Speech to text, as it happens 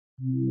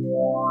In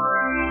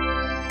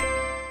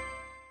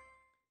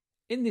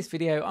this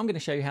video, I'm going to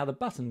show you how the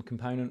button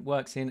component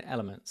works in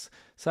Elements.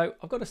 So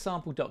I've got a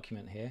sample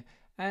document here,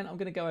 and I'm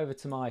going to go over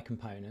to my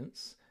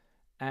components,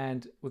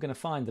 and we're going to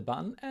find the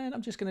button, and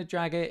I'm just going to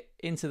drag it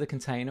into the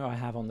container I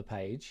have on the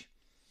page.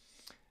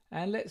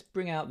 And let's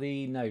bring out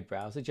the node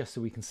browser just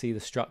so we can see the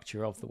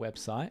structure of the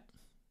website.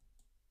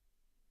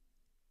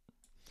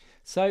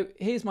 So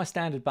here's my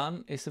standard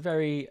button. It's a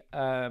very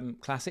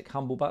classic,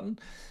 humble button.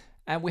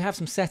 And we have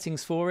some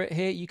settings for it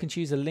here. You can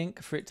choose a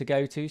link for it to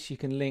go to, so you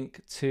can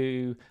link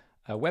to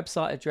a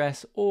website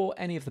address or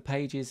any of the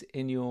pages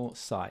in your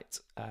site.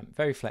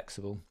 Very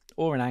flexible.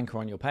 Or an anchor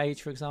on your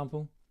page, for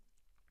example.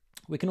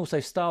 We can also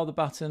style the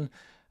button.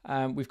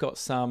 We've got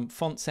some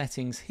font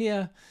settings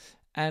here,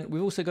 and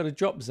we've also got a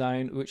drop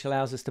zone which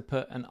allows us to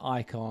put an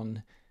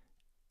icon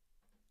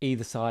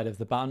either side of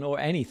the button, or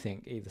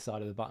anything either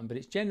side of the button, but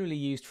it's generally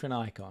used for an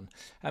icon.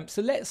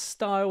 So let's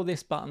style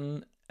this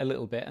button a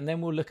little bit, and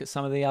then we'll look at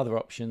some of the other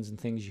options and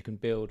things you can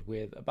build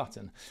with a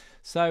button.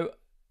 So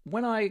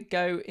when I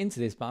go into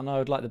this button, I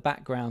would like the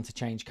background to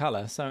change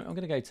color. So I'm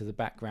going to go to the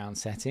background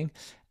setting,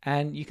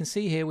 and you can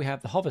see here we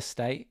have the hover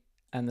state,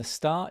 and the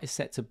start is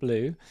set to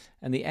blue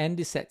and the end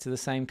is set to the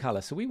same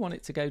color. So we want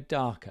it to go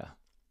darker.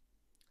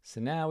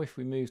 So now if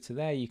we move to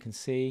there, you can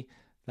see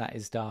that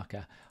is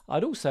darker.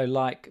 I'd also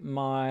like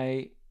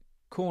my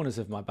corners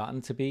of my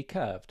button to be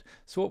curved.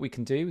 So what we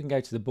can do, we can go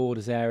to the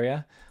borders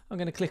area. I'm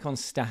going to click on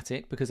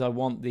static because I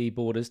want the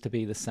borders to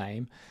be the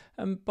same.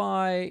 And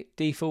by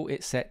default,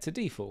 it's set to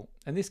default.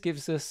 And this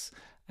gives us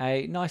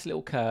a nice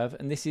little curve,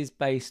 and this is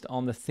based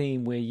on the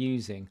theme we're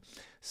using.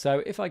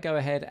 So if I go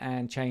ahead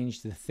and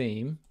change the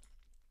theme,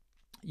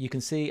 you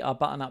can see our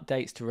button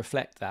updates to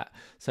reflect that.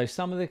 So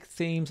some of the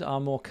themes are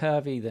more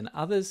curvy than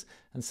others,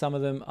 and some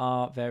of them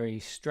are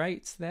very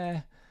straight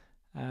there.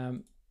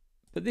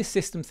 But this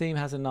system theme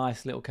has a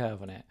nice little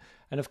curve on it.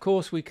 And of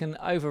course we can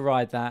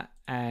override that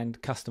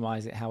and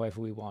customize it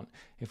however we want.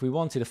 If we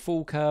wanted a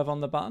full curve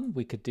on the button,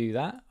 we could do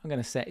that. I'm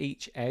going to set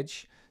each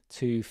edge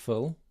to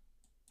full.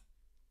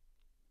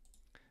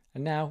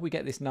 And now we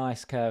get this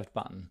nice curved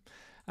button.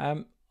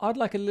 I'd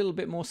like a little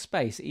bit more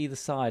space either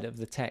side of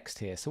the text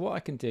here. So what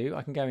I can do,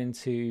 I can go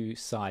into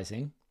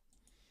sizing.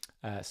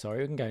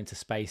 We can go into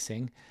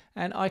spacing,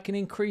 and I can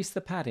increase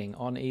the padding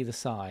on either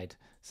side.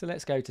 So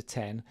let's go to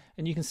 10,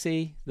 and you can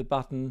see the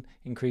button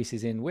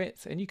increases in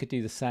width, and you could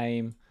do the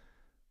same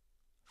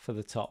for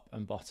the top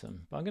and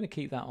bottom. But I'm going to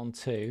keep that on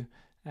 2,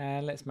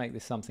 and let's make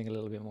this something a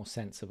little bit more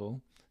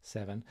sensible.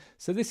 7.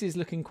 So this is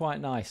looking quite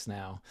nice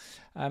now.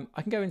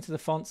 I can go into the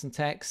fonts and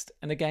text,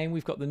 and again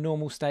we've got the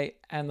normal state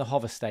and the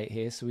hover state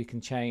here, so we can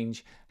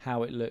change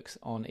how it looks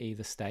on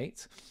either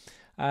state.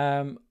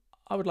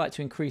 I would like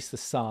to increase the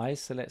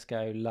size, so let's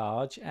go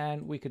large,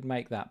 and we could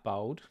make that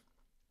bold.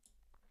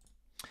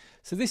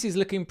 So this is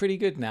looking pretty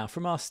good now.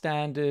 From our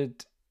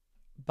standard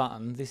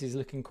button, this is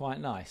looking quite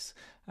nice.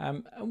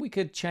 And we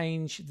could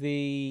change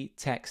the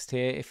text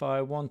here if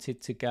I wanted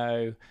to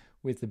go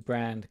with the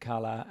brand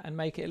color and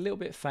make it a little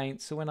bit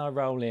faint, so when I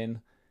roll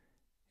in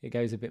it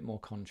goes a bit more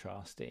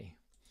contrasty.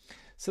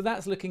 So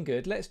that's looking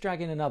good. Let's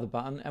drag in another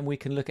button and we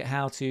can look at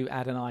how to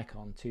add an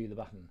icon to the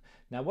button.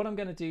 Now what I'm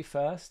going to do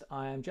first,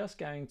 I am just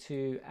going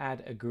to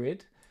add a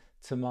grid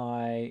to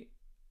my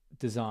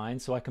design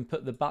so I can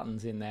put the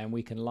buttons in there and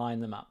we can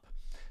line them up.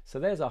 So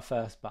there's our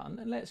first button,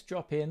 and let's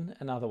drop in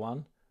another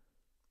one.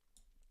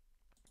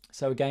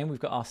 So again, we've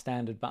got our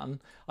standard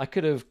button. I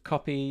could have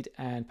copied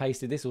and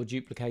pasted this or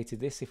duplicated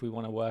this if we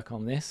want to work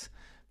on this,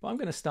 but I'm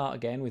going to start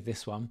again with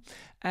this one.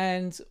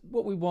 And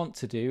what we want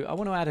to do, I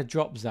want to add a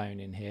drop zone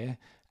in here,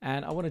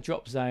 and I want a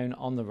drop zone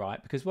on the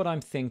right, because what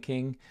I'm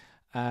thinking,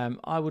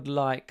 I would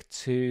like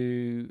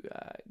to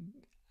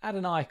add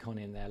an icon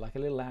in there, like a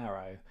little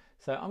arrow.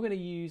 So I'm going to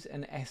use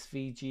an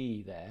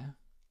SVG there.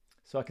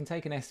 So I can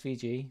take an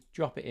SVG,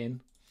 drop it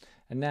in,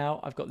 and now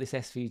I've got this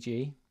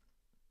SVG.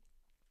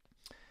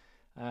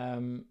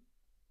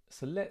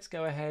 So let's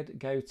go ahead,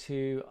 go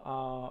to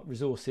our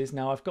resources.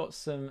 Now I've got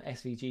some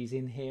SVGs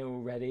in here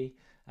already,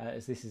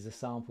 as this is a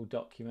sample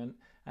document.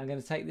 I'm going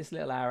to take this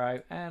little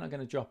arrow and I'm going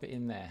to drop it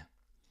in there.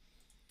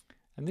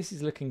 And this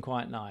is looking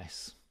quite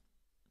nice.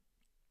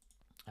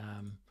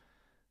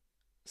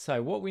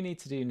 So what we need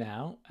to do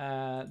now,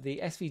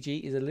 the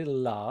SVG is a little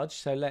large,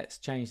 so let's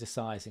change the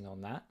sizing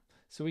on that.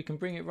 So we can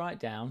bring it right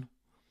down,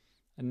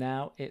 and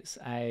now it's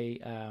a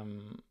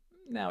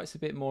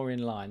bit more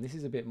in line. This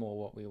is a bit more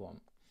what we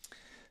want.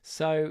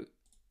 So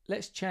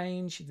let's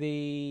change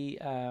the,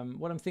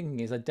 what I'm thinking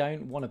is I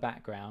don't want a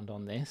background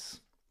on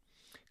this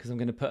because I'm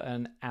going to put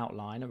an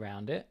outline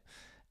around it,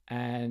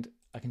 and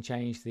I can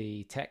change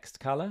the text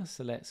color.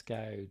 So let's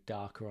go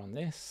darker on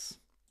this,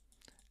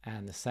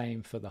 and the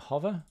same for the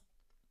hover.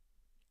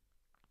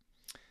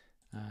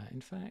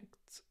 In fact,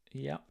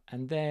 yep.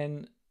 And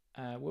then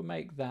we'll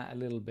make that a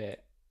little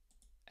bit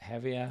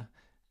heavier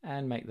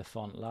and make the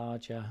font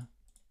larger.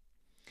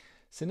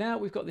 So now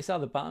we've got this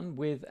other button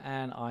with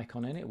an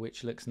icon in it,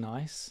 which looks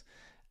nice.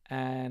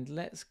 And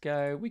let's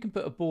go, we can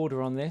put a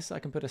border on this. I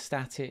can put a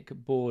static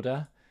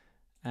border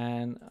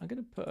and I'm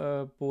going to put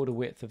a border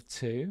width of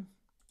 2.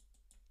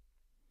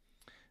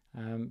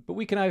 But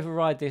we can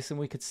override this and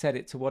we could set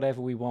it to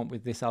whatever we want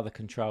with this other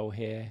control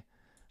here.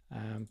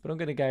 But I'm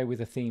going to go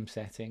with a theme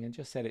setting and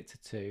just set it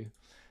to 2.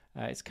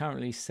 It's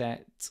currently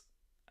set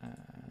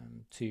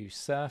to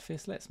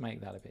surface. Let's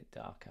make that a bit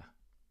darker.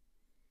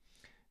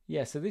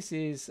 Yeah, so this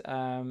is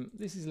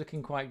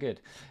looking quite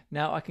good.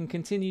 Now I can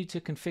continue to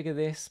configure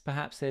this.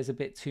 Perhaps there's a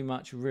bit too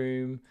much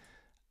room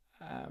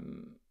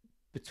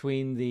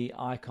between the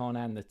icon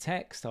and the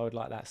text. I would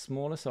like that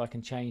smaller, so I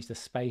can change the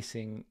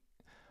spacing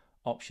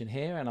option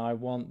here, and I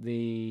want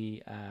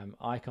the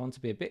icon to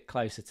be a bit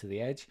closer to the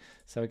edge.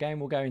 So again,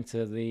 we'll go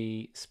into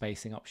the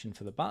spacing option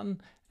for the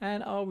button,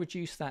 and I'll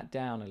reduce that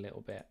down a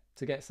little bit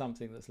to get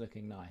something that's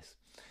looking nice.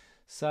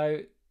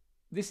 So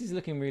this is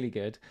looking really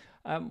good.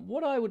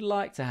 What I would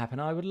like to happen,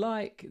 I would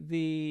like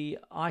the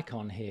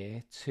icon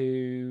here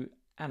to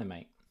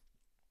animate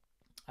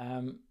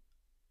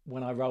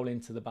when I roll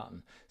into the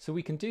button. So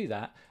we can do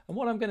that, and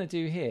what I'm going to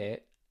do here,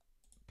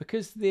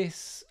 because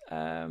this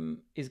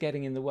is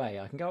getting in the way,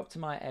 I can go up to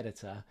my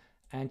editor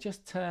and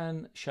just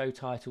turn show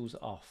titles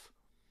off.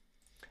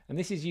 And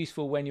this is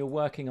useful when you're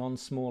working on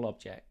small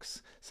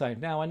objects. So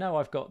now I know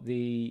I've got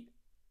the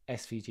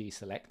SVG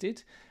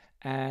selected,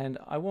 and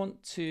I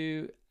want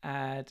to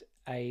add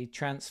a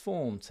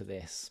transform to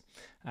this.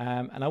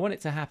 And I want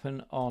it to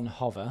happen on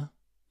hover,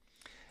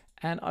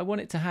 and I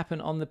want it to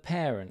happen on the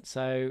parent.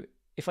 So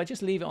if I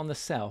just leave it on the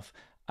self,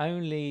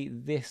 only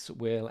this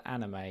will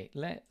animate.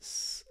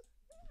 Let's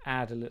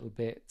add a little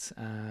bit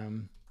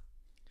of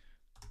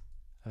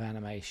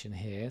animation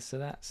here. So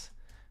that's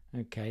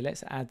okay.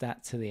 Let's add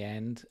that to the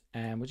end,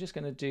 and we're just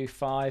going to do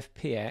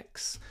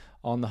 5px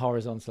on the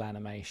horizontal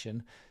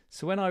animation.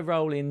 So when I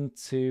roll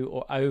into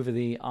or over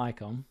the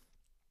icon,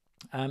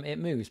 it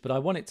moves, but I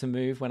want it to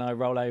move when I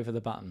roll over the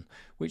button,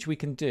 which we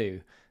can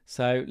do.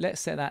 So let's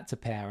set that to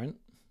parent,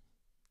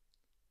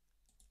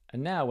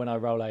 and now when I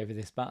roll over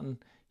this button,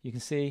 you can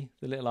see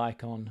the little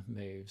icon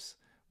moves,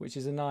 which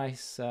is a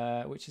nice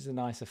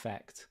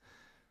effect.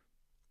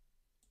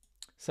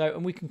 So,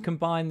 and we can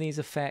combine these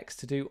effects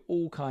to do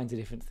all kinds of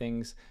different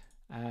things,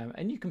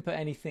 and you can put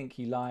anything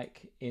you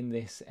like in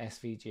this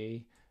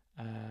SVG.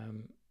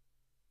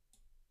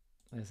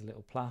 There's a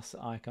little plus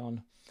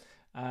icon,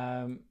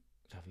 have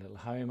a little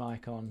home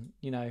icon.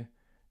 You know,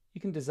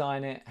 you can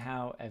design it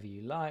however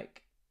you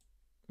like,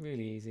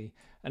 really easy.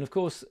 And of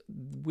course,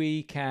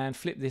 we can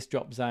flip this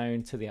drop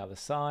zone to the other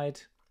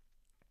side.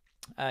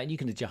 You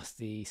can adjust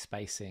the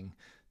spacing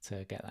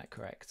to get that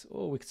correct,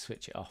 or we could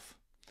switch it off.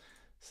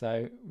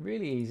 So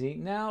really easy.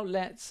 Now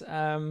let's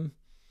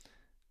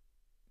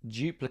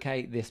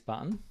duplicate this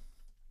button,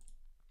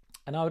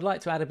 and I would like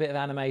to add a bit of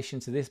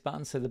animation to this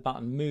button so the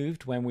button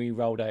moved when we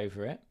rolled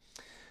over it.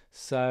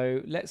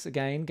 So let's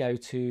again go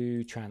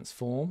to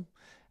transform,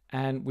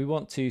 and we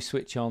want to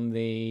switch on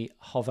the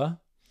hover.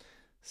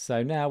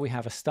 So now we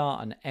have a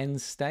start and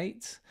end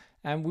state,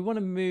 and we want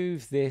to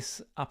move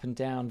this up and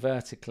down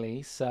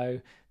vertically.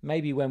 So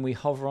maybe when we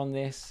hover on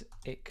this,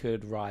 it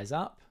could rise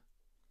up.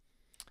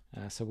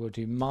 So we'll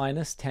do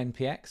minus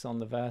 10px on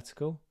the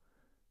vertical.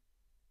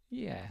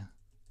 Yeah,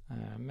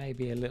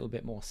 maybe a little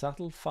bit more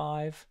subtle,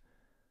 5.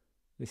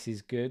 This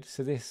is good.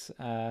 So this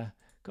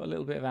got a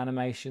little bit of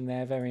animation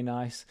there, very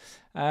nice.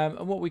 And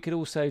what we could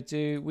also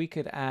do, we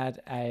could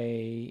add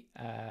a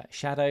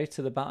shadow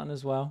to the button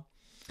as well.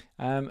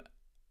 And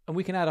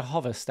we can add a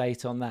hover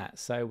state on that,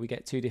 so we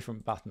get 2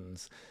 different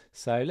buttons.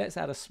 So let's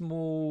add a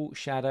small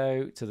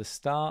shadow to the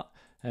start,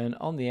 and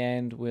on the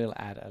end we'll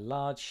add a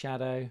large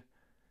shadow.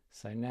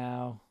 So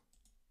now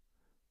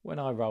when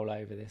I roll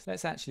over this,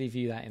 let's actually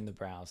view that in the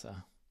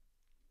browser.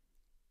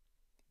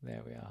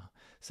 There we are.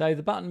 So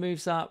the button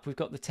moves up, we've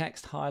got the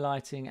text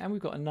highlighting, and we've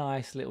got a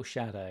nice little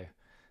shadow.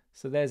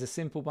 So there's a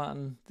simple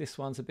button. This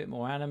one's a bit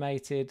more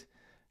animated.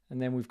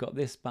 And then we've got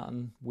this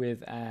button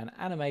with an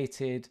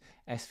animated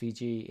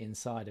SVG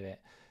inside of it.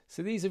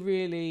 So these are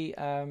really,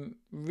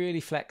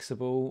 really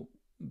flexible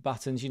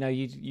buttons. You know,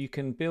 you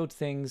can build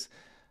things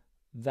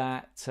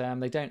that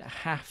they don't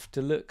have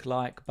to look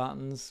like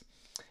buttons.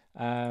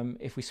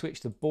 If we switch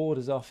the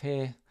borders off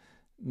here,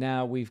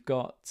 now we've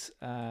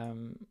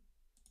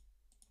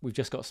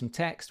just got some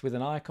text with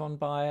an icon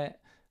by it.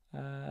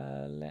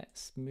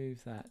 Let's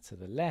move that to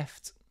the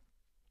left.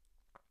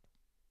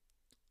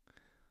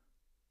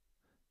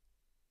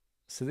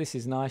 So this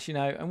is nice, you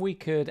know, and we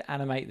could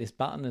animate this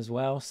button as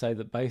well so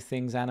that both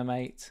things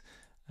animate.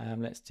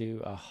 Let's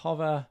do a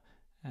hover,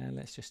 and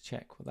let's just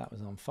check what that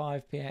was on,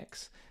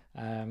 5px.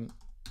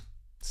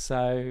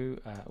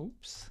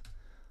 Oops,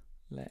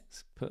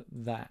 let's put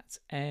that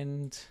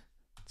end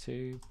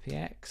to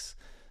px.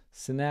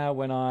 So now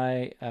when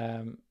I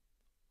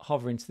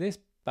hover into this,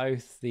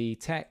 both the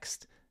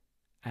text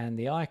and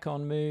the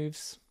icon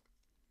moves,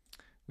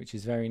 which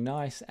is very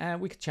nice.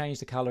 And we could change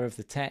the color of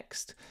the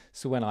text.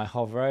 So when I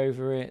hover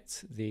over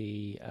it,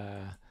 the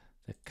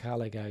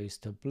color goes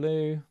to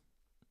blue.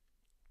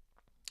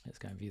 Let's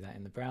go and view that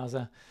in the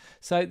browser.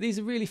 So these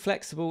are really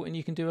flexible, and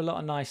you can do a lot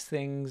of nice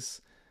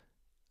things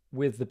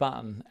with the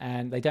button,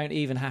 and they don't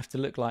even have to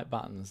look like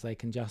buttons. They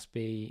can just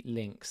be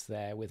links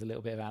there with a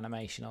little bit of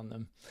animation on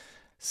them.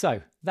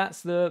 So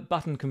that's the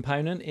button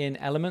component in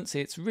Elements.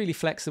 It's really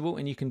flexible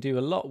and you can do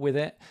a lot with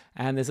it,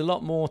 and there's a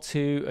lot more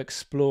to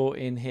explore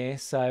in here.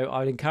 So I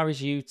would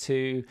encourage you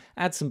to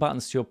add some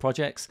buttons to your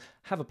projects,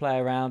 have a play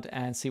around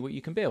and see what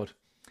you can build.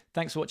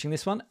 Thanks for watching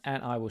this one,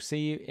 and I will see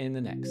you in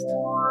the next.